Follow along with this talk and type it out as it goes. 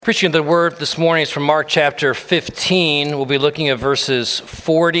Preaching of the word this morning is from Mark chapter 15. We'll be looking at verses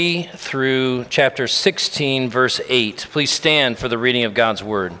 40 through chapter 16, verse 8. Please stand for the reading of God's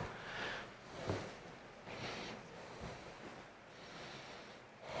word.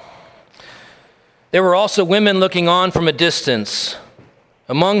 There were also women looking on from a distance,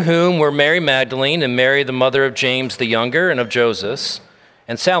 among whom were Mary Magdalene and Mary, the mother of James the younger and of Joseph,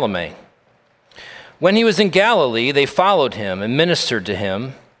 and Salome. When he was in Galilee, they followed him and ministered to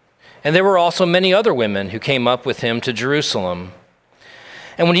him. And there were also many other women who came up with him to Jerusalem.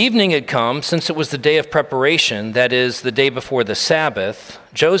 And when evening had come, since it was the day of preparation, that is, the day before the Sabbath,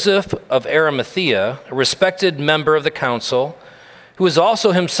 Joseph of Arimathea, a respected member of the council, who was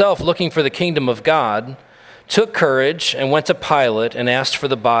also himself looking for the kingdom of God, took courage and went to Pilate and asked for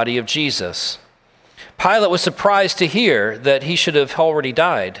the body of Jesus. Pilate was surprised to hear that he should have already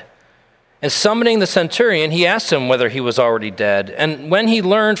died. And summoning the centurion, he asked him whether he was already dead. And when he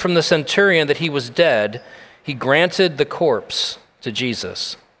learned from the centurion that he was dead, he granted the corpse to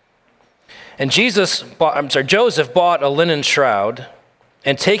Jesus. And Joseph bought a linen shroud,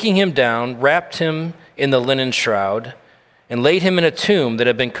 and taking him down, wrapped him in the linen shroud, and laid him in a tomb that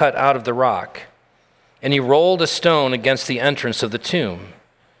had been cut out of the rock. And he rolled a stone against the entrance of the tomb.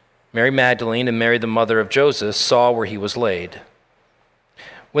 Mary Magdalene and Mary, the mother of Joseph, saw where he was laid.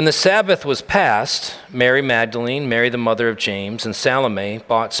 When the Sabbath was past, Mary Magdalene, Mary the mother of James, and Salome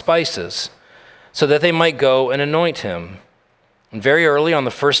bought spices, so that they might go and anoint him. And very early on the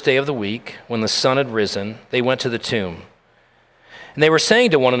first day of the week, when the sun had risen, they went to the tomb. And they were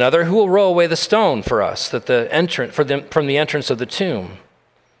saying to one another, "Who will roll away the stone for us from the entrance of the tomb?"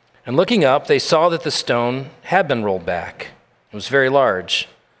 And looking up, they saw that the stone had been rolled back. It was very large.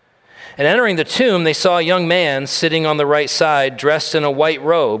 And entering the tomb, they saw a young man sitting on the right side, dressed in a white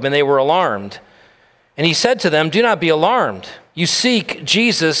robe, and they were alarmed. And he said to them, "Do not be alarmed. You seek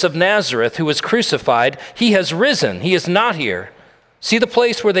Jesus of Nazareth, who was crucified. He has risen. He is not here. See the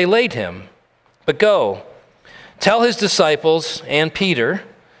place where they laid him. But go, tell his disciples and Peter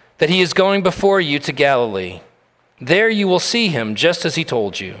that he is going before you to Galilee. There you will see him, just as he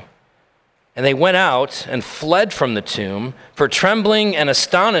told you." And they went out and fled from the tomb, for trembling and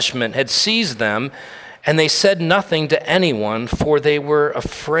astonishment had seized them, and they said nothing to anyone, for they were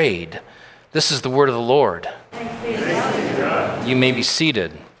afraid. This is the word of the Lord. You may be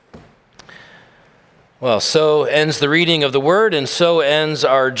seated. Well, so ends the reading of the word, and so ends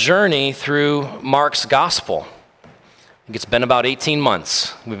our journey through Mark's gospel. I think it's been about 18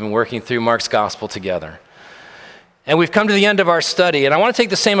 months we've been working through Mark's gospel together. And we've come to the end of our study, and I want to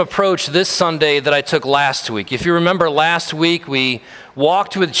take the same approach this Sunday that I took last week. If you remember last week, we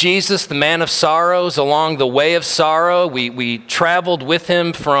walked with Jesus, the man of sorrows, along the way of sorrow. We traveled with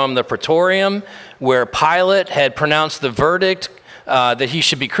him from the praetorium, where Pilate had pronounced the verdict that he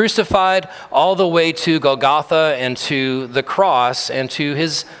should be crucified, all the way to Golgotha and to the cross and to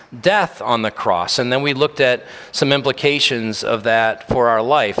his death on the cross. And then we looked at some implications of that for our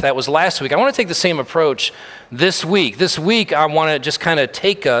life. That was last week. I want to take the same approach this week. This week, I want to just kind of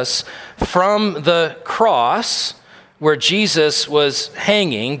take us from the cross, where Jesus was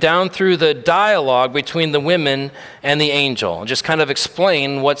hanging, down through the dialogue between the women and the angel, and just kind of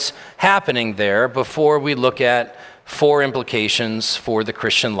explain what's happening there before we look at 4 implications for the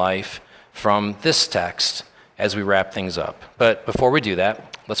Christian life from this text as we wrap things up. But before we do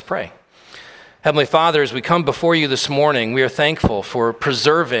that, let's pray. Heavenly Father, as we come before you this morning, we are thankful for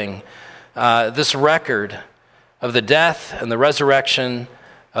preserving this record of the death and the resurrection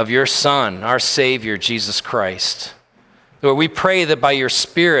of your Son, our Savior, Jesus Christ. Lord, we pray that by your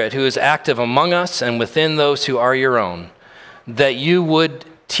Spirit, who is active among us and within those who are your own, that you would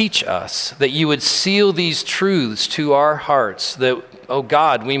teach us, that you would seal these truths to our hearts, that, oh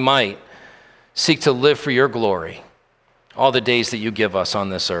God, we might seek to live for your glory all the days that you give us on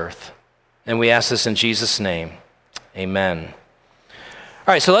this earth. And we ask this in Jesus' name. Amen.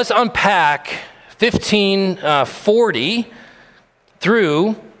 All right, so let's unpack 15:40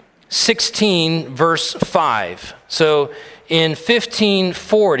 through 16, verse 5. So in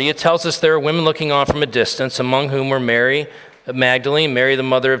 15:40, it tells us there are women looking on from a distance, among whom were Mary Magdalene, Mary the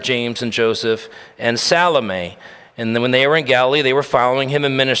mother of James and Joseph, and Salome. And then when they were in Galilee, they were following him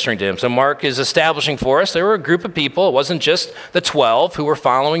and ministering to him. So Mark is establishing for us there were a group of people. It wasn't just the 12 who were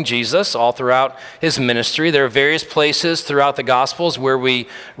following Jesus all throughout his ministry. There are various places throughout the Gospels where we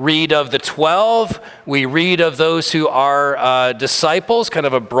read of the 12. We read of those who are disciples, kind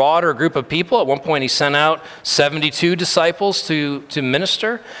of a broader group of people. At one point, he sent out 72 disciples to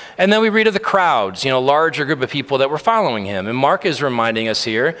minister. And then we read of the crowds, a larger group of people that were following him. And Mark is reminding us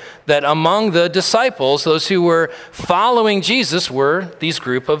here that among the disciples, those who were following Jesus were these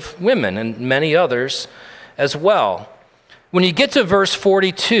group of women and many others as well. When you get to verse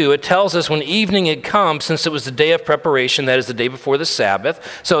 42, it tells us when evening had come, since it was the day of preparation, that is the day before the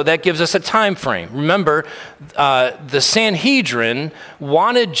Sabbath. So that gives us a time frame. Remember, the Sanhedrin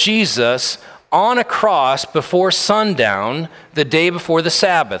wanted Jesus on a cross before sundown the day before the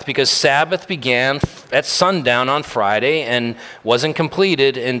Sabbath, because Sabbath began at sundown on Friday and wasn't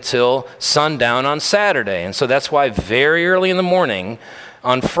completed until sundown on Saturday. And so that's why very early in the morning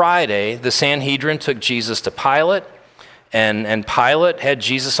on Friday, the Sanhedrin took Jesus to Pilate, and Pilate had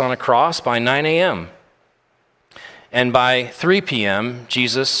Jesus on a cross by 9 a.m. And by 3 p.m.,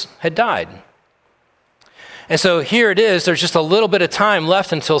 Jesus had died. And so here it is, there's just a little bit of time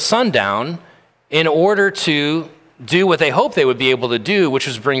left until sundown in order to do what they hoped they would be able to do, which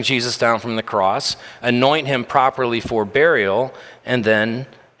was bring Jesus down from the cross, anoint him properly for burial, and then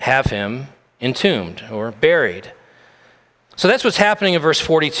have him entombed or buried. So that's what's happening in verse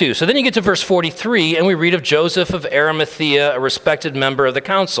 42. So then you get to verse 43, and we read of Joseph of Arimathea, a respected member of the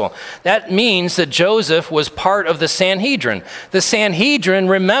council. That means that Joseph was part of the Sanhedrin. The Sanhedrin,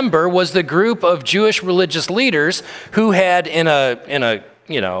 remember, was the group of Jewish religious leaders who had, in a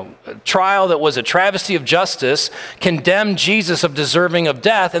trial that was a travesty of justice, condemned Jesus of deserving of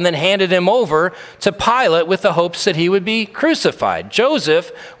death and then handed him over to Pilate with the hopes that he would be crucified.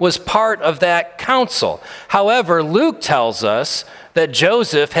 Joseph was part of that council. However, Luke tells us that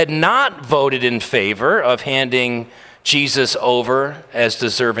Joseph had not voted in favor of handing Jesus over as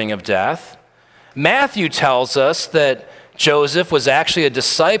deserving of death. Matthew tells us that Joseph was actually a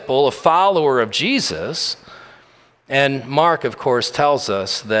disciple, a follower of Jesus. And Mark, of course, tells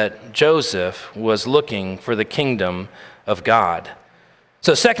us that Joseph was looking for the kingdom of God.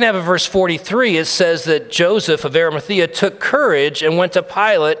 So second half of verse 43, it says that Joseph of Arimathea took courage and went to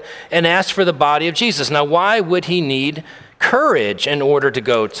Pilate and asked for the body of Jesus. Now, why would he need courage in order to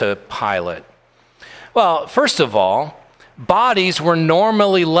go to Pilate? Well, first of all, bodies were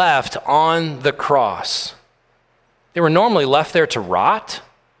normally left on the cross. They were normally left there to rot.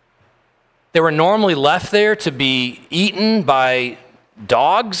 They were normally left there to be eaten by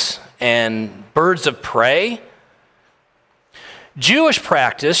dogs and birds of prey. Jewish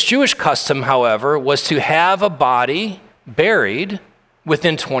practice, Jewish custom, however, was to have a body buried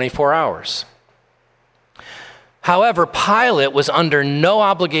within 24 hours. However, Pilate was under no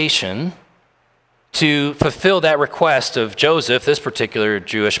obligation to fulfill that request of Joseph, this particular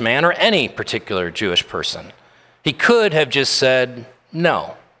Jewish man, or any particular Jewish person. He could have just said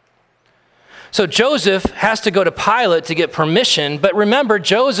no. So Joseph has to go to Pilate to get permission, but remember,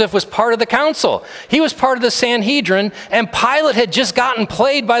 Joseph was part of the council. He was part of the Sanhedrin, and Pilate had just gotten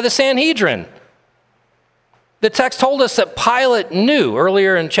played by the Sanhedrin. The text told us that Pilate knew,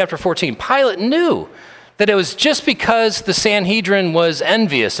 earlier in chapter 14, Pilate knew that it was just because the Sanhedrin was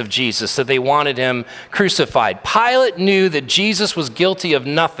envious of Jesus that they wanted him crucified. Pilate knew that Jesus was guilty of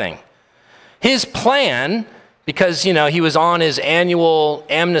nothing. His plan, because, he was on his annual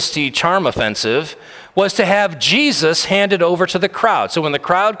amnesty charm offensive, was to have Jesus handed over to the crowd. So when the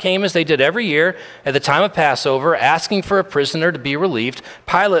crowd came, as they did every year at the time of Passover, asking for a prisoner to be relieved,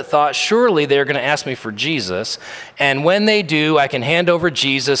 Pilate thought, surely they're going to ask me for Jesus, and when they do, I can hand over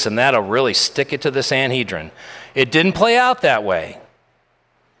Jesus, and that'll really stick it to the Sanhedrin. It didn't play out that way.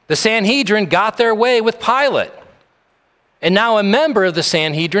 The Sanhedrin got their way with Pilate. And now a member of the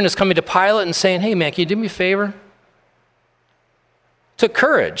Sanhedrin is coming to Pilate and saying, hey man, can you do me a favor? Took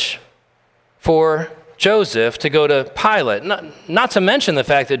courage for Joseph to go to Pilate, not to mention the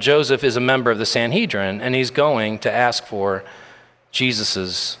fact that Joseph is a member of the Sanhedrin and he's going to ask for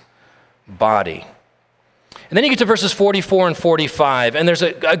Jesus' body. And then you get to verses 44 and 45, and there's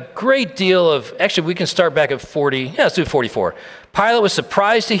a great deal of, actually we can start back at 40, let's do 44. Pilate was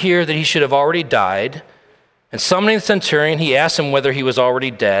surprised to hear that he should have already died. And summoning the centurion, he asked him whether he was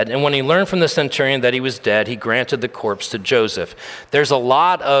already dead. And when he learned from the centurion that he was dead, he granted the corpse to Joseph. There's a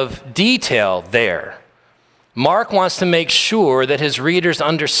lot of detail there. Mark wants to make sure that his readers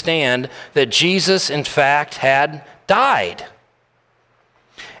understand that Jesus, in fact, had died.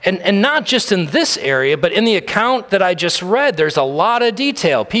 And not just in this area, but in the account that I just read, there's a lot of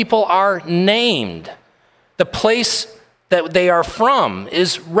detail. People are named. The place that they are from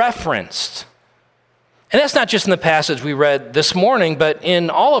is referenced. And that's not just in the passage we read this morning, but in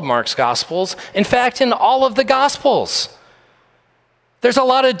all of Mark's Gospels. In fact, in all of the Gospels. There's a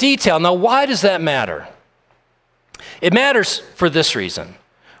lot of detail. Now, why does that matter? It matters for this reason.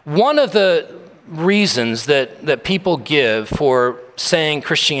 One of the reasons that people give for saying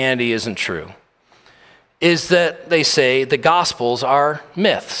Christianity isn't true is that they say the Gospels are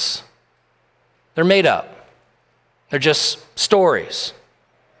myths. They're made up. They're just stories.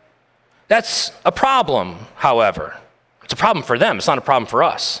 That's a problem, however. It's a problem for them. It's not a problem for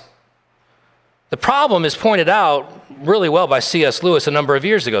us. The problem is pointed out really well by C.S. Lewis a number of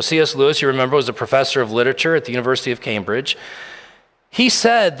years ago. C.S. Lewis, you remember, was a professor of literature at the University of Cambridge. He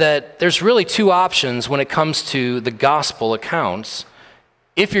said that there's really two options when it comes to the gospel accounts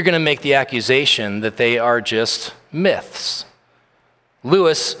if you're going to make the accusation that they are just myths.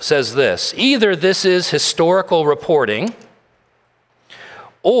 Lewis says this: either this is historical reporting,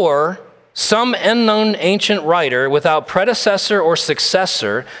 or some unknown ancient writer without predecessor or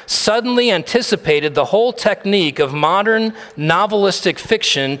successor suddenly anticipated the whole technique of modern novelistic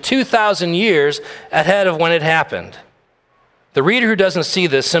fiction 2,000 years ahead of when it happened. The reader who doesn't see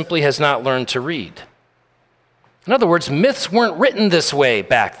this simply has not learned to read. In other words, myths weren't written this way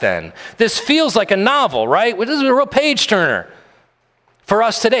back then. This feels like a novel, right? This is a real page turner for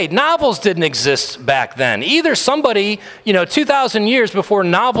us today. Novels didn't exist back then. Either somebody, 2,000 years before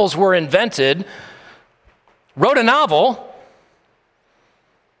novels were invented, wrote a novel,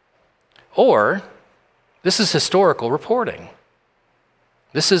 or this is historical reporting.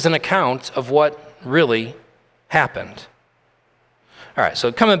 This is an account of what really happened. All right,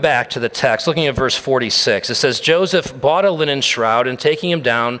 so coming back to the text, looking at verse 46, it says, Joseph bought a linen shroud, and taking him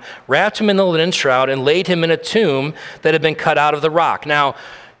down, wrapped him in the linen shroud, and laid him in a tomb that had been cut out of the rock. Now,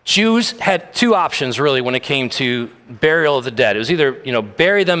 Jews had two options, really, when it came to burial of the dead. It was either,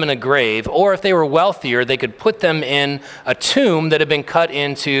 bury them in a grave, or if they were wealthier, they could put them in a tomb that had been cut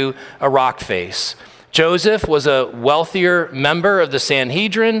into a rock face. Joseph was a wealthier member of the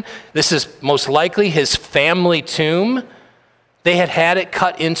Sanhedrin. This is most likely his family tomb. They had had it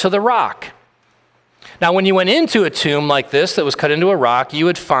cut into the rock. Now, when you went into a tomb like this that was cut into a rock, you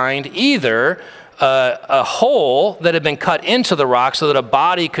would find either a hole that had been cut into the rock so that a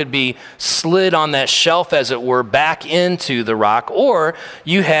body could be slid on that shelf, as it were, back into the rock, or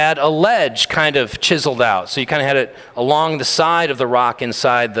you had a ledge kind of chiseled out. So you kind of had it along the side of the rock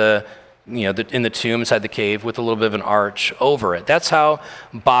inside in the tomb, inside the cave, with a little bit of an arch over it. That's how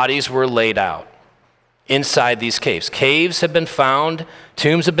bodies were laid out inside these caves. Caves have been found,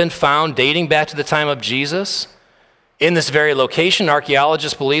 tombs have been found dating back to the time of Jesus. In this very location,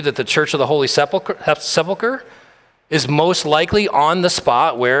 archaeologists believe that the Church of the Holy Sepulchre is most likely on the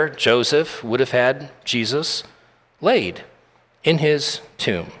spot where Joseph would have had Jesus laid in his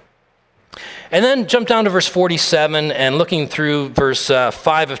tomb. And then jump down to verse 47 and looking through verse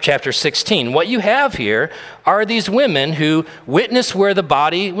 5 of chapter 16. What you have here are these women who witnessed where the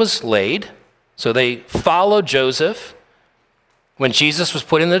body was laid. So they followed Joseph when Jesus was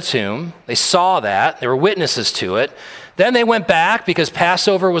put in the tomb. They saw that. They were witnesses to it. Then they went back because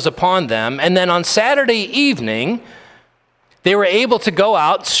Passover was upon them. And then on Saturday evening, they were able to go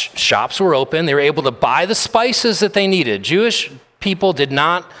out. Shops were open. They were able to buy the spices that they needed. Jewish people did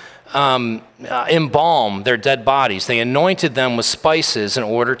not embalm their dead bodies. They anointed them with spices in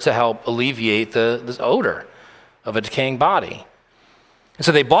order to help alleviate the odor of a decaying body. And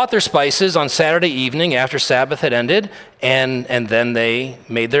so they bought their spices on Saturday evening after Sabbath had ended, and then they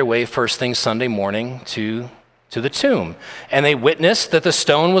made their way first thing Sunday morning to the tomb. And they witnessed that the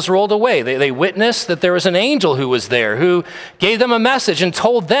stone was rolled away. They witnessed that there was an angel who was there who gave them a message and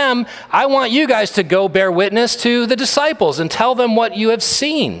told them, I want you guys to go bear witness to the disciples and tell them what you have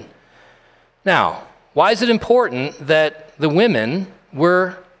seen. Now, why is it important that the women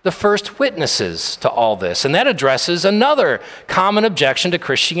were the first witnesses to all this? And that addresses another common objection to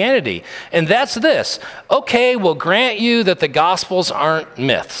Christianity. And that's this: okay, we'll grant you that the Gospels aren't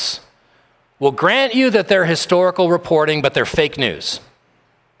myths. We'll grant you that they're historical reporting, but they're fake news.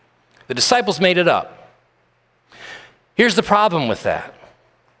 The disciples made it up. Here's the problem with that.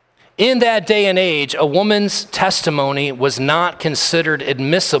 In that day and age, a woman's testimony was not considered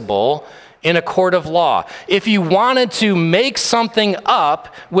admissible in a court of law. If you wanted to make something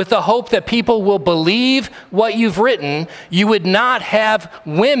up with the hope that people will believe what you've written, you would not have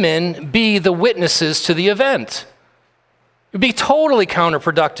women be the witnesses to the event. It would be totally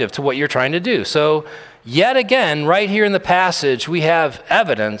counterproductive to what you're trying to do. So, yet again, right here in the passage, we have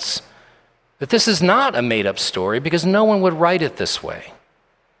evidence that this is not a made-up story, because no one would write it this way.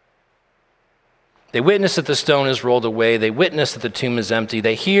 They witness that the stone is rolled away. They witness that the tomb is empty.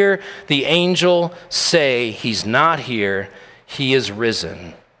 They hear the angel say, he's not here, he is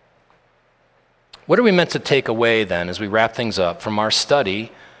risen. What are we meant to take away then as we wrap things up from our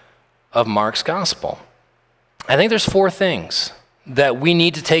study of Mark's gospel? I think there's four things that we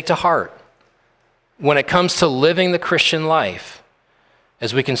need to take to heart when it comes to living the Christian life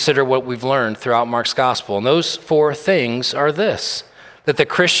as we consider what we've learned throughout Mark's gospel. And those four things are this: that the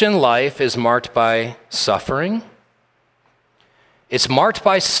Christian life is marked by suffering, It's marked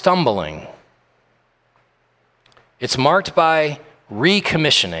by stumbling. It's marked by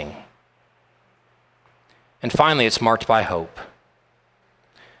recommissioning. And finally, it's marked by hope.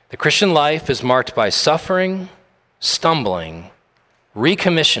 The Christian life is marked by suffering, stumbling,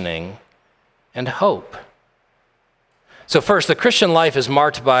 recommissioning, and hope. So first, the Christian life is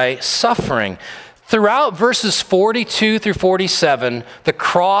marked by suffering. Throughout verses 42 through 47, the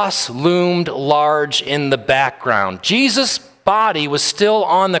cross loomed large in the background. Jesus' body was still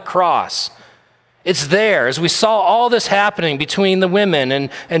on the cross. It's there. As we saw all this happening between the women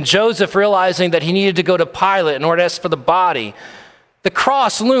and Joseph realizing that he needed to go to Pilate in order to ask for the body, the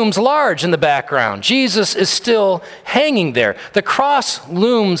cross looms large in the background. Jesus is still hanging there. The cross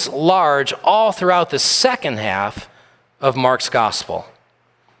looms large all throughout the second half of Mark's gospel.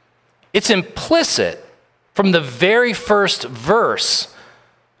 It's implicit from the very first verse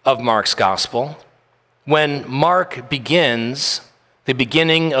of Mark's gospel when Mark begins the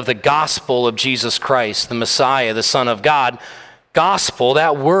beginning of the gospel of Jesus Christ, the Messiah, the Son of God. Gospel,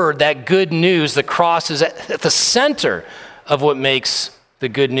 that word, that good news, the cross is at the center of what makes the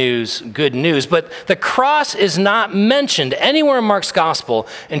good news good news. But the cross is not mentioned anywhere in Mark's gospel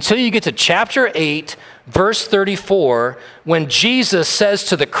until you get to chapter 8, verse 34, when Jesus says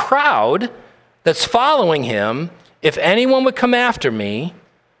to the crowd that's following him, "If anyone would come after me,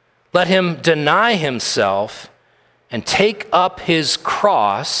 let him deny himself and take up his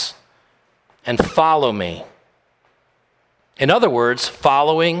cross and follow me." In other words,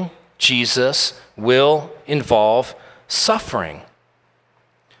 following Jesus will involve suffering.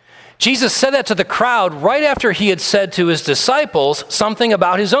 Jesus said that to the crowd right after he had said to his disciples something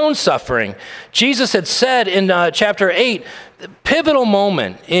about his own suffering. Jesus had said in chapter 8, pivotal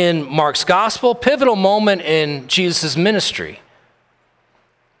moment in Mark's gospel, pivotal moment in Jesus' ministry.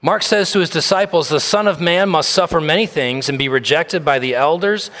 Mark says to his disciples, "The Son of Man must suffer many things and be rejected by the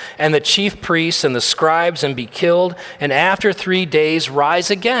elders and the chief priests and the scribes and be killed, and after 3 days rise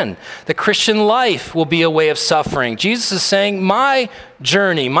again." The Christian life will be a way of suffering. Jesus is saying, my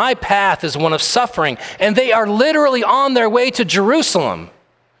journey, my path is one of suffering, and they are literally on their way to Jerusalem.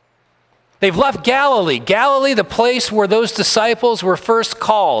 They've left Galilee. Galilee, the place where those disciples were first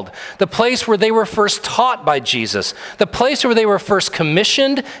called, the place where they were first taught by Jesus, the place where they were first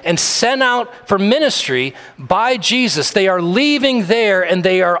commissioned and sent out for ministry by Jesus. They are leaving there and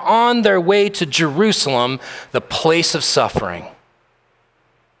they are on their way to Jerusalem, the place of suffering.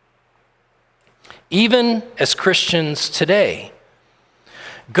 Even as Christians today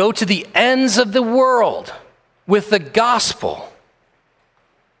go to the ends of the world with the gospel,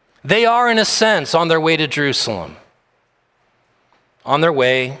 they are, in a sense, on their way to Jerusalem, on their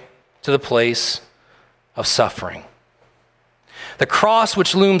way to the place of suffering. The cross,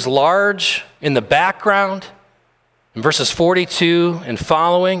 which looms large in the background, in verses 42 and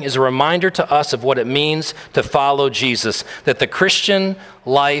following, is a reminder to us of what it means to follow Jesus, that the Christian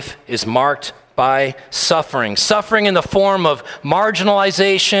life is marked by suffering. Suffering in the form of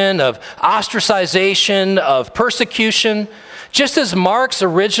marginalization, of ostracization, of persecution. Just as Mark's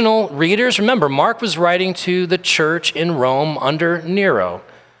original readers, remember, Mark was writing to the church in Rome under Nero.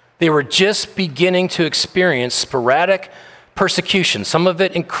 They were just beginning to experience sporadic persecution, some of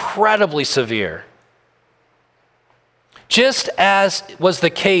it incredibly severe. Just as was the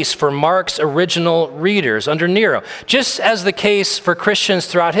case for Mark's original readers under Nero, just as the case for Christians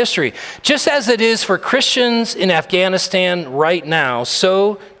throughout history, just as it is for Christians in Afghanistan right now,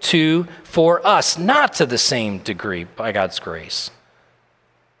 so too for us, not to the same degree by God's grace.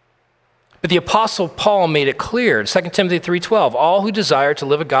 But the Apostle Paul made it clear in 2 Timothy 3:12, all who desire to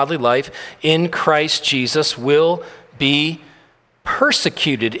live a godly life in Christ Jesus will be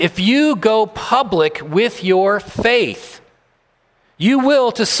persecuted. If you go public with your faith, you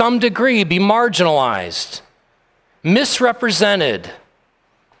will, to some degree, be marginalized, misrepresented,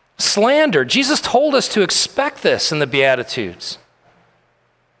 slandered. Jesus told us to expect this in the Beatitudes.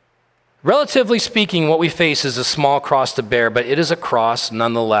 Relatively speaking, what we face is a small cross to bear, but it is a cross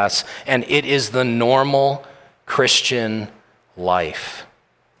nonetheless, and it is the normal Christian life.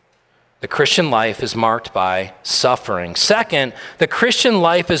 The Christian life is marked by suffering. Second, the Christian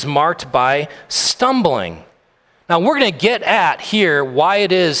life is marked by stumbling. Now, we're going to get at here why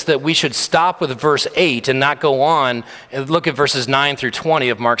it is that we should stop with verse 8 and not go on and look at verses 9 through 20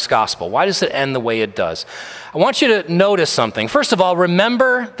 of Mark's gospel. Why does it end the way it does? I want you to notice something. First of all,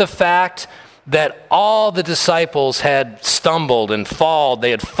 remember the fact that all the disciples had stumbled and fallen.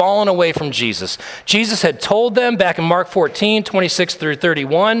 They had fallen away from Jesus. Jesus had told them back in Mark 14, 26 through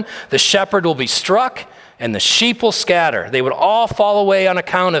 31, the shepherd will be struck and the sheep will scatter. They would all fall away on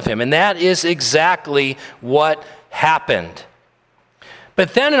account of him. And that is exactly what happened.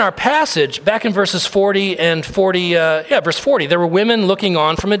 But then in our passage, back in verses 40 and 40, verse 40, there were women looking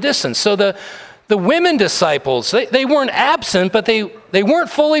on from a distance. So the women disciples, they weren't absent, but they weren't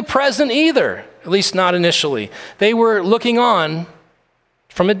fully present either, at least not initially. They were looking on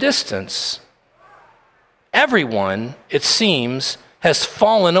from a distance. Everyone, it seems, has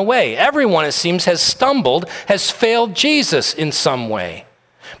fallen away. Everyone, it seems, has stumbled, has failed Jesus in some way.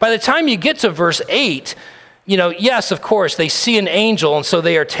 By the time you get to verse 8, yes, of course, they see an angel, and so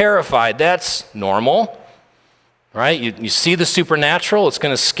they are terrified. That's normal, right? You see the supernatural, it's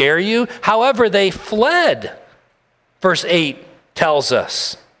going to scare you. However, they fled, verse 8 tells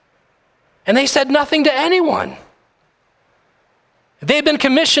us. And they said nothing to anyone. They'd been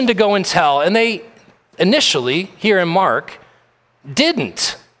commissioned to go and tell, and they initially, here in Mark,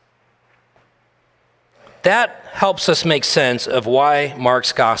 didn't. That helps us make sense of why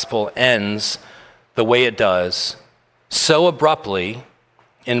Mark's gospel ends the way it does, so abruptly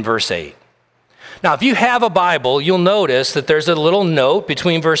in verse 8. Now, if you have a Bible, you'll notice that there's a little note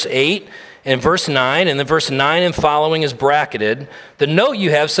between verse 8 and verse 9, and then verse 9 and following is bracketed. The note you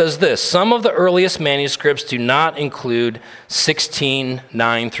have says this: some of the earliest manuscripts do not include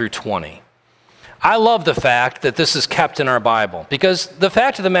 16:9 through 20. I love the fact that this is kept in our Bible, because the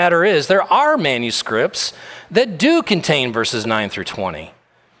fact of the matter is there are manuscripts that do contain verses 9 through 20.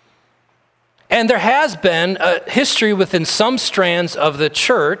 And there has been a history within some strands of the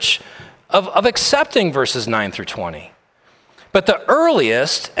church of accepting verses 9 through 20. But the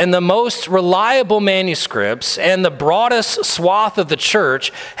earliest and the most reliable manuscripts and the broadest swath of the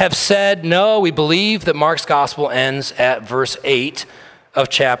church have said, no, we believe that Mark's gospel ends at verse 8 of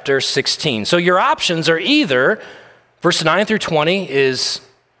chapter 16. So your options are either verse 9 through 20 is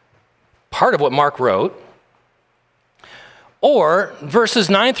part of what Mark wrote, or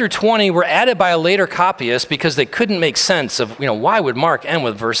verses 9 through 20 were added by a later copyist because they couldn't make sense of, why would Mark end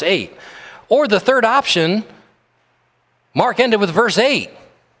with verse 8? Or the third option, Mark ended with verse 8.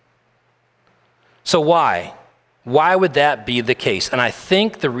 So why? Why would that be the case? And I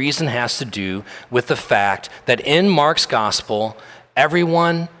think the reason has to do with the fact that in Mark's gospel,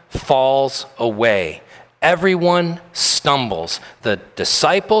 everyone falls away. Everyone stumbles. The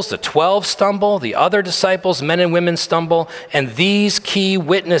disciples, the 12 stumble, the other disciples, men and women stumble, and these key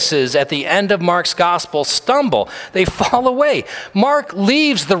witnesses at the end of Mark's gospel stumble. They fall away. Mark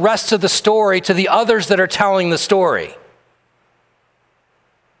leaves the rest of the story to the others that are telling the story.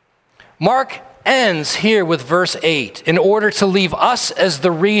 Mark ends here with verse 8 in order to leave us as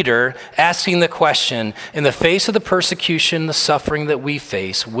the reader asking the question, in the face of the persecution, the suffering that we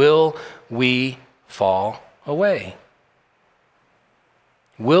face, will we fall away?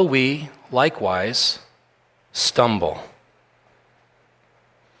 Will we likewise stumble?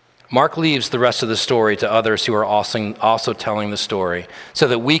 Mark leaves the rest of the story to others who are also telling the story so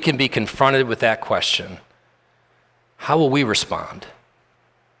that we can be confronted with that question. How will we respond?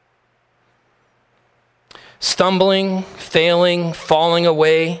 Stumbling, failing, falling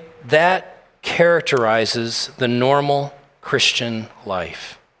away, that characterizes the normal Christian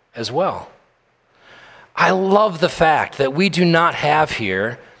life as well. I love the fact that we do not have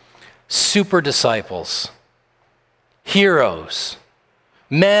here super disciples, heroes,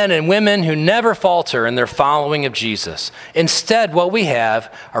 men and women who never falter in their following of Jesus. Instead, what we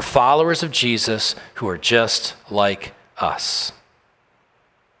have are followers of Jesus who are just like us.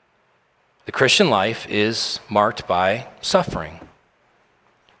 The Christian life is marked by suffering.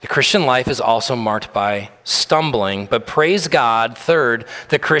 The Christian life is also marked by stumbling, but praise God, third,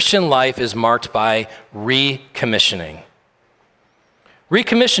 the Christian life is marked by recommissioning.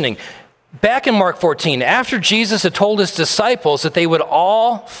 Recommissioning. Back in Mark 14, after Jesus had told his disciples that they would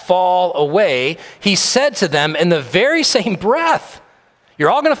all fall away, he said to them in the very same breath, you're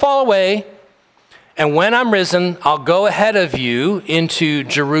all going to fall away, and when I'm risen, I'll go ahead of you into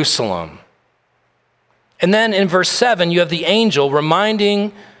Jerusalem. And then in verse 7, you have the angel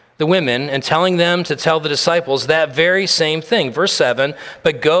reminding the women and telling them to tell the disciples that very same thing. Verse 7,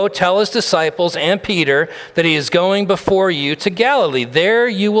 but go tell his disciples and Peter that he is going before you to Galilee. There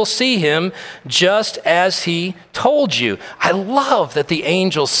you will see him just as he told you. I love that the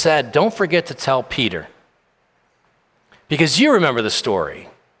angel said, don't forget to tell Peter. Because you remember the story.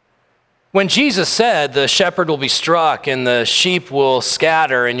 When Jesus said the shepherd will be struck and the sheep will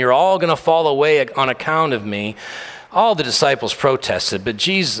scatter and you're all going to fall away on account of me, all the disciples protested, but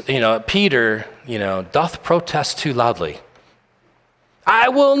Peter, doth protest too loudly. I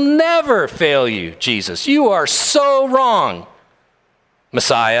will never fail you, Jesus. You are so wrong,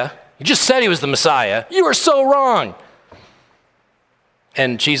 Messiah. You just said he was the Messiah. You are so wrong.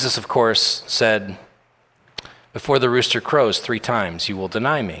 And Jesus, of course, said, Before the rooster crows 3 times, you will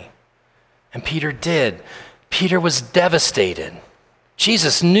deny me. And Peter did. Peter was devastated.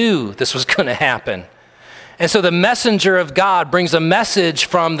 Jesus knew this was going to happen. And so the messenger of God brings a message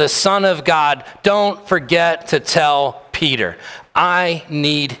from the Son of God. Don't forget to tell Peter. I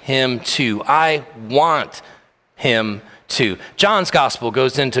need him too. I want him too. John's gospel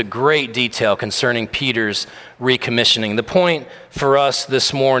goes into great detail concerning Peter's recommissioning. The point for us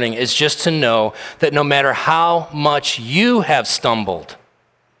this morning is just to know that no matter how much you have stumbled,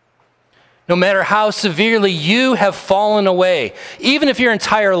 no matter how severely you have fallen away, even if your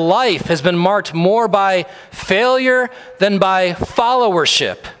entire life has been marked more by failure than by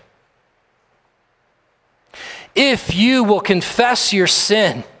followership, if you will confess your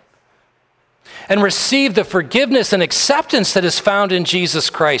sin and receive the forgiveness and acceptance that is found in Jesus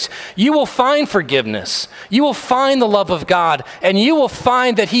Christ, you will find forgiveness, you will find the love of God, and you will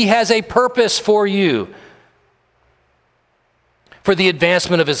find that he has a purpose for you for the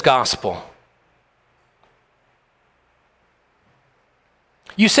advancement of his gospel.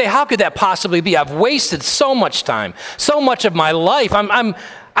 You say, how could that possibly be? I've wasted so much time, so much of my life.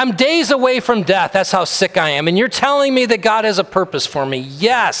 I'm days away from death. That's how sick I am. And you're telling me that God has a purpose for me.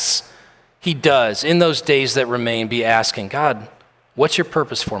 Yes, he does. In those days that remain, be asking, God, what's your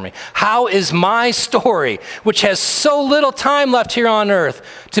purpose for me? How is my story, which has so little time left here on earth,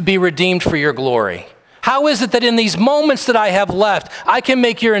 to be redeemed for your glory? How is it that in these moments that I have left, I can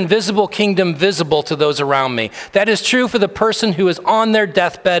make your invisible kingdom visible to those around me? That is true for the person who is on their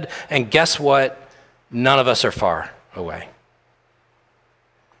deathbed, and guess what? None of us are far away.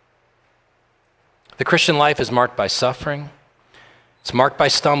 The Christian life is marked by suffering. It's marked by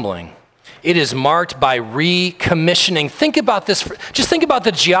stumbling. It is marked by recommissioning. Think about this. Just think about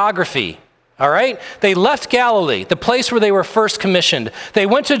the geography. All right? They left Galilee, the place where they were first commissioned. They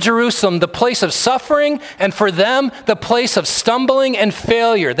went to Jerusalem, the place of suffering, and for them, the place of stumbling and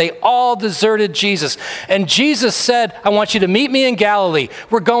failure. They all deserted Jesus. And Jesus said, I want you to meet me in Galilee.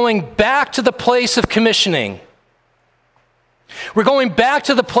 We're going back to the place of commissioning. We're going back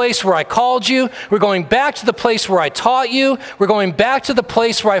to the place where I called you. We're going back to the place where I taught you. We're going back to the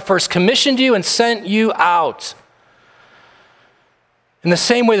place where I first commissioned you and sent you out. In the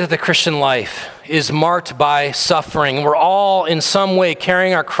same way that the Christian life is marked by suffering, we're all in some way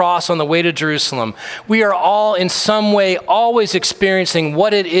carrying our cross on the way to Jerusalem. We are all in some way always experiencing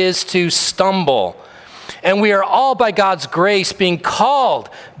what it is to stumble. And we are all by God's grace being called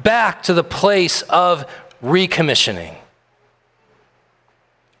back to the place of recommissioning.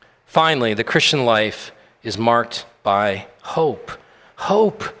 Finally, the Christian life is marked by hope.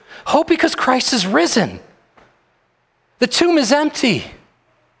 Hope. Hope because Christ is risen. The tomb is empty.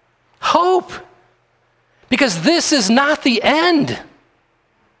 Hope. Because this is not the end.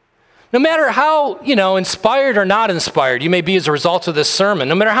 No matter how, inspired or not inspired you may be as a result of this sermon,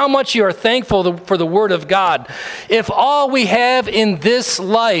 no matter how much you are thankful for the Word of God, if all we have in this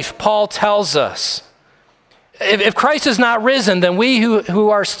life, Paul tells us, if Christ is not risen, then we who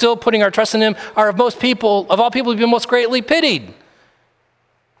are still putting our trust in him are of all people to be most greatly pitied.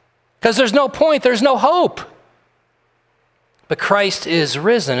 Because there's no point, there's no hope. But Christ is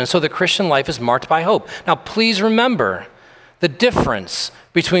risen, and so the Christian life is marked by hope. Now, please remember the difference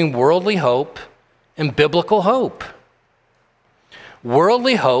between worldly hope and biblical hope.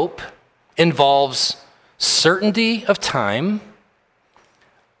 Worldly hope involves certainty of time,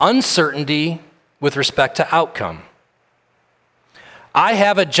 uncertainty with respect to outcome. I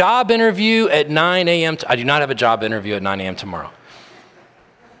have a job interview at 9 a.m. I do not have a job interview at 9 a.m. tomorrow.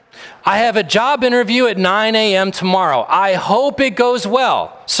 I have a job interview at 9 a.m. tomorrow. I hope it goes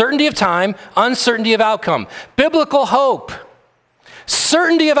well. Certainty of time, uncertainty of outcome. Biblical hope,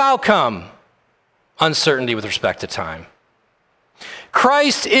 certainty of outcome, uncertainty with respect to time.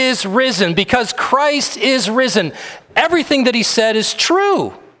 Christ is risen. Because Christ is risen, everything that he said is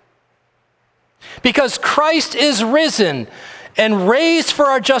true. Because Christ is risen and raised for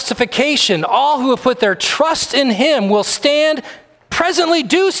our justification, all who have put their trust in him will presently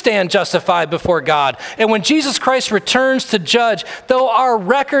do stand justified before God. And when Jesus Christ returns to judge, though our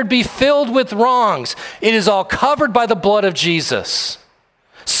record be filled with wrongs, it is all covered by the blood of Jesus.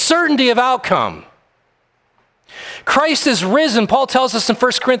 Certainty of outcome. Christ is risen. Paul tells us in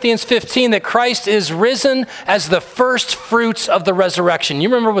 1 Corinthians 15 that Christ is risen as the first fruits of the resurrection. You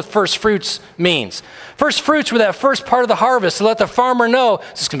remember what first fruits means. First fruits were that first part of the harvest to let the farmer know,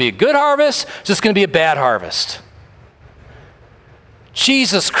 is this going to be a good harvest? Is this going to be a bad harvest?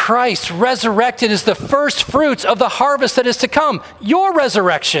 Jesus Christ resurrected is the first fruits of the harvest that is to come. Your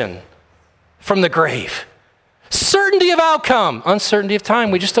resurrection from the grave. Certainty of outcome. Uncertainty of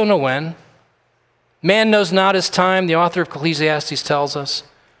time. We just don't know when. Man knows not his time, the author of Ecclesiastes tells us.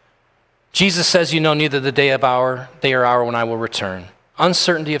 Jesus says, you know neither the day or hour when I will return.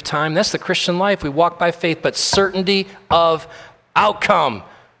 Uncertainty of time, that's the Christian life. We walk by faith, but certainty of outcome.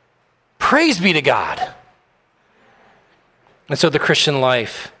 Praise be to God. And so the Christian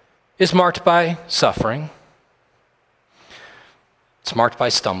life is marked by suffering. It's marked by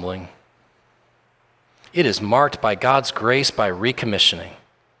stumbling. It is marked by God's grace, by recommissioning.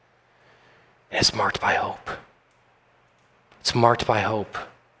 And it's marked by hope. It's marked by hope.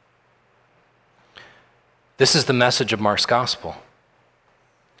 This is the message of Mark's gospel.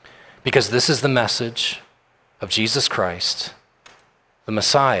 Because this is the message of Jesus Christ, the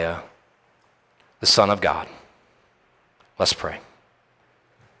Messiah, the Son of God. Let's pray.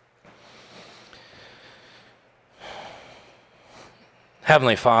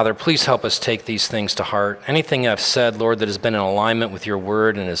 Heavenly Father, please help us take these things to heart. Anything I've said, Lord, that has been in alignment with your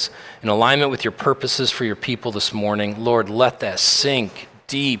word and is in alignment with your purposes for your people this morning, Lord, let that sink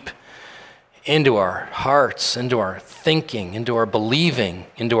deep into our hearts, into our thinking, into our believing,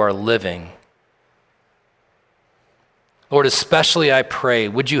 into our living. Lord, especially I pray,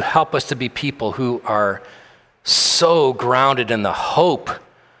 would you help us to be people who are so grounded in the hope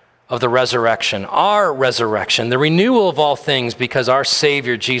of the resurrection, our resurrection, the renewal of all things, because our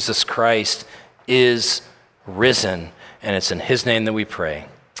Savior, Jesus Christ, is risen. And it's in his name that we pray.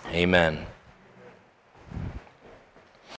 Amen.